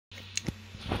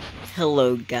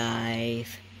Hello guys,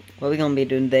 what we're going to be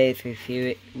doing today is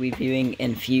reviewing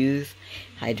Infuze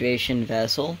Hydration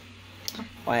Vessel.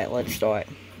 Alright, let's start.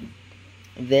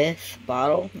 This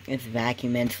bottle is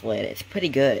vacuum insulated. It's pretty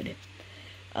good.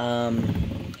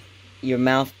 Your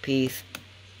mouthpiece,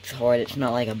 it's hard. It's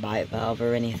not like a bite valve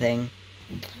or anything.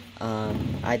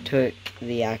 I took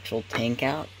the actual tank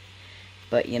out.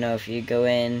 But, you know, if you go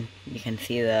in, you can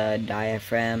see the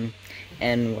diaphragm.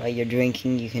 And while you're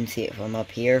drinking, you can see it from up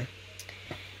here.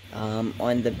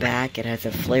 On the back, it has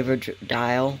a flavor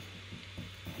dial,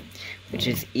 which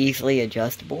is easily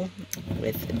adjustable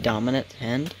with dominant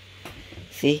hand.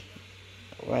 See?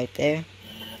 Right there.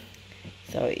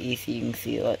 So easy, you can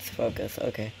see. Let's focus.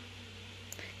 Okay.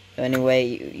 So anyway,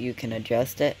 you can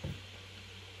adjust it.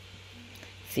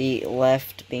 See,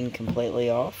 left being completely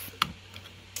off.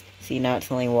 See, now it's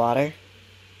only water.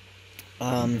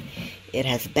 It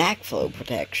has backflow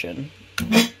protection.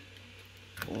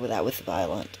 Ooh, that was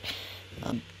violent.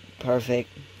 Perfect,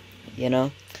 you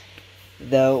know.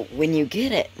 Though when you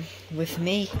get it with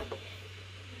me,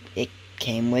 it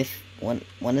came with one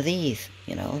of these,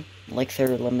 you know,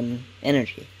 Elixir Lemon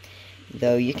Energy.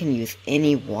 Though you can use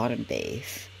any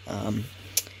water-based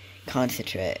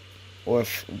concentrate or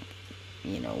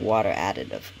you know, water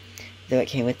additive. Though it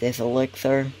came with this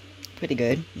Elixir, pretty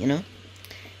good, you know.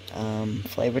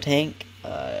 Flavor tank.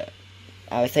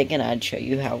 I was thinking I'd show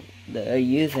you how to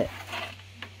use it.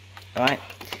 Alright.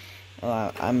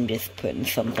 I'm just putting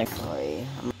something. Sorry.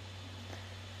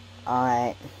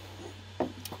 Alright.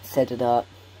 Set it up.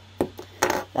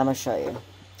 I'm gonna show you.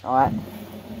 Alright.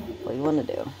 What you want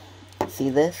to do? See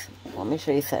this? Let me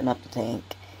show you setting up the tank.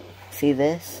 See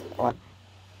this? Alright.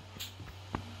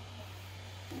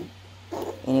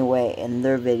 Anyway, in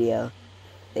their video,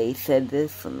 they said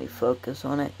this. Let me focus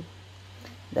on it.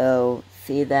 Though,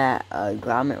 see that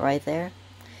grommet right there?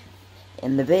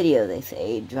 In the video, they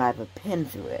say drive a pin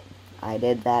through it. I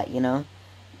did that, you know.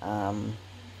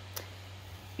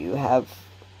 You have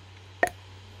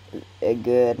a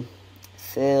good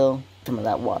fill some of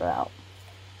that water out.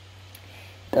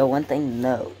 Though, one thing to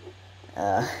note,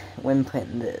 when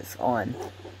putting this on,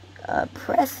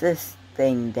 press this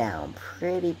thing down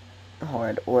pretty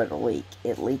hard or it'll leak.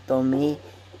 It leaked on me.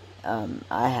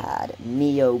 I had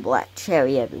Neo Black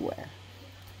Cherry everywhere.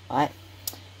 Alright,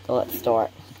 so let's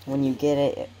start. When you get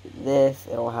it,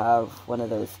 it'll have one of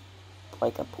those,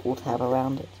 like a pull tab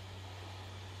around it.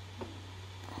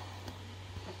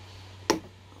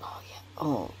 Oh yeah,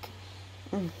 oh,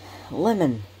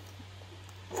 lemon.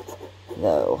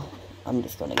 Though, I'm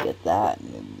just gonna get that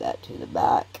and move that to the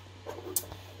back.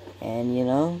 And you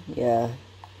know, yeah,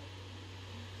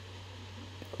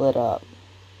 split up.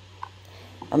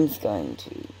 I'm just going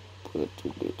to put a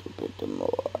little bit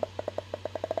more.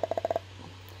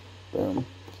 Boom.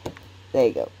 There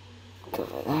you go.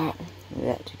 Cover that. Move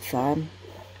that to the side.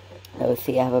 Oh,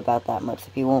 see, I have about that much.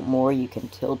 If you want more, you can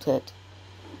tilt it.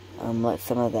 Let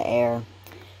some of the air.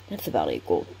 That's about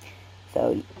equal.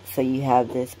 So you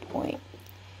have this point.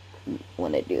 You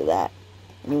want to do that.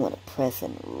 And you want to press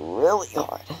in really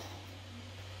hard.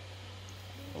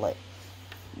 Like,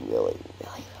 really,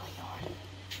 really, really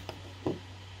hard.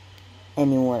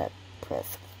 And you want to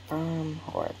press firm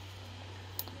hard.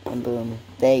 And boom,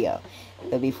 there you go.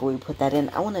 But before we put that in,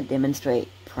 I want to demonstrate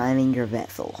priming your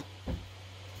vessel.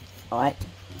 Alright?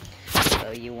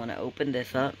 So you want to open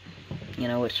this up, you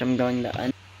know, which I'm going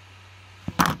to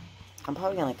I'm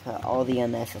probably going to cut all the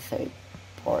unnecessary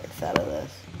parts out of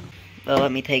this. But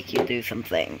let me take you through some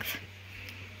things.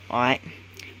 Alright?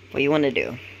 What you want to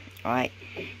do, alright?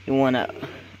 You want to,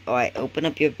 alright, open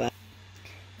up your valve.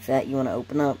 So that you want to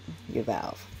open up your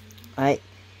valve. Alright?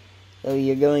 So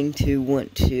you're going to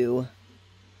want to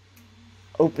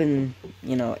open,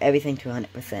 you know, everything to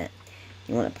 100%.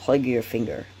 You want to plug your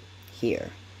finger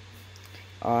here.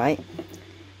 Alright?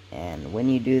 And when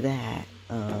you do that,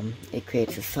 it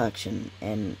creates a suction,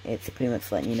 and it's pretty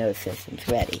much letting you know the system's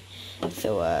ready.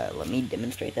 So, let me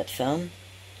demonstrate that some.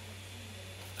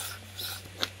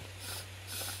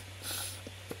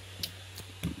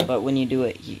 But when you do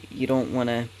it, you don't want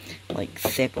to, like,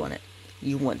 sip on it.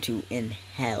 You want to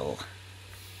inhale,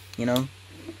 you know,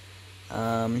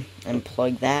 and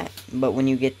plug that. But when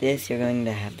you get this, you're going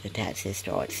to have to attach this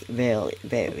straw. It's very,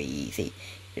 very easy.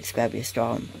 You just grab your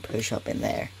straw and push up in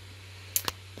there.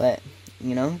 But,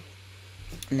 you know,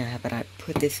 now how about I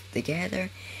put this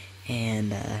together,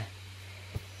 and,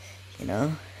 you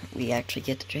know, we actually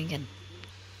get to drinking.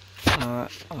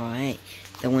 Alright,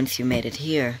 so once you made it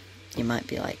here, you might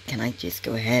be like, can I just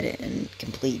go ahead and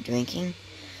complete drinking?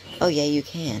 Oh yeah, you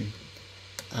can.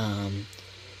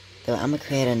 So I'm gonna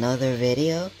create another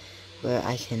video where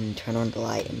I can turn on the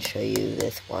light and show you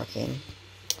this working.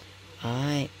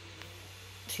 Alright,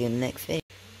 see you in the next video.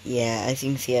 Yeah, as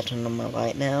you can see, I turned on my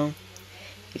light now.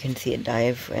 You can see a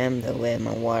diaphragm, the way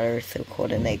my water is so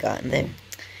cold and they got in there.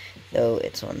 Though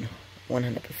it's on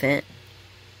 100%. I'm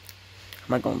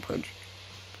not going to purge.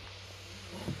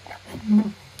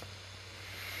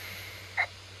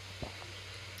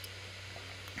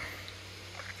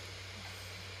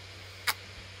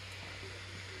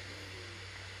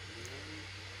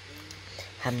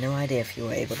 I have no idea if you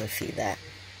were able to see that.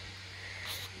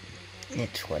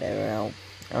 It's whatever,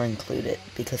 I'll include it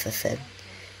because I said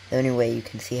the only way you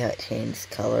can see how it changed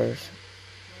colors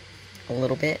a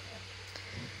little bit.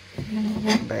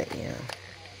 But yeah,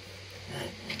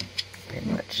 pretty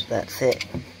much that's it.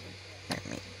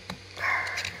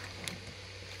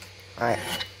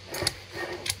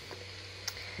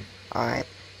 Alright,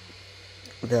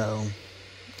 though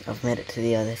I've made it to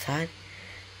the other side.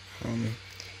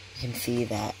 You can see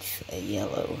that's a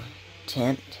yellow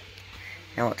tint.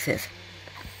 Now it says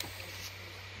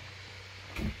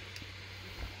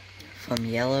from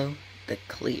yellow to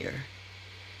clear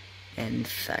in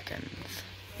seconds.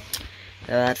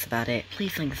 So that's about it.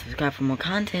 Please like and subscribe for more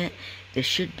content. This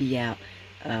should be out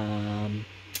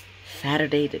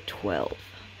Saturday the 12th.